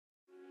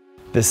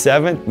The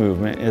seventh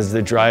movement is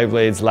the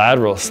DriBlades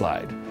lateral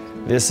slide.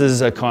 This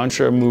is a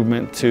contra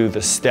movement to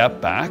the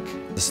step back.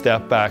 The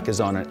step back is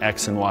on an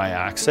X and Y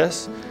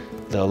axis.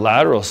 The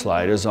lateral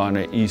slide is on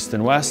an east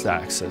and west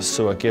axis,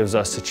 so it gives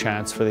us a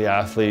chance for the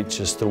athlete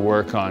just to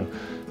work on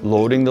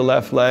loading the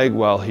left leg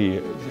while he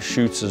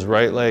shoots his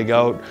right leg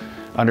out,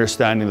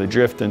 understanding the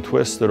drift and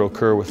twist that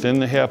occur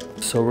within the hip.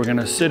 So we're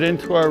gonna sit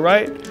into our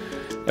right,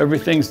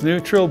 everything's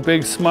neutral,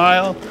 big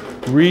smile,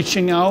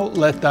 reaching out,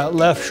 let that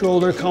left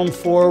shoulder come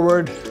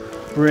forward,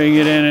 bring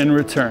it in and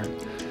return.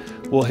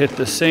 We'll hit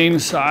the same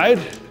side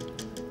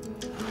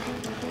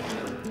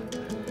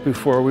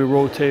before we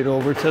rotate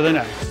over to the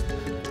next.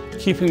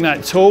 Keeping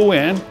that toe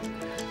in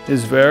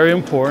is very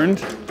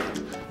important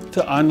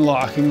to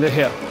unlocking the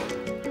hip.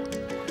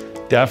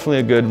 Definitely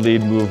a good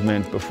lead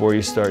movement before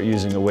you start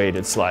using a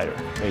weighted slider.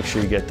 Make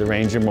sure you get the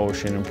range of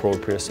motion and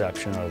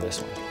proprioception out of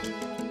this one.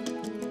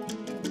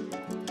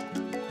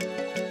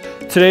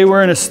 Today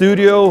we're in a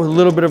studio, a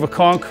little bit of a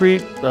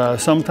concrete.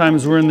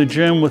 Sometimes we're in the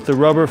gym with the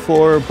rubber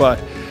floor, but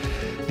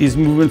these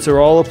movements are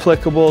all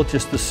applicable.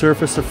 Just the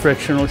surface of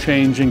friction will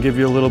change and give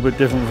you a little bit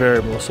different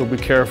variable. So be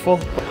careful.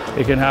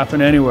 It can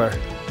happen anywhere.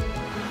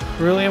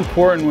 Really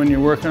important when you're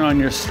working on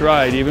your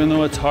stride, even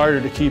though it's harder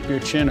to keep your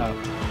chin up.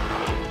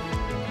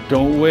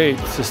 Don't wait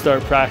to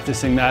start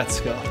practicing that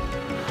skill.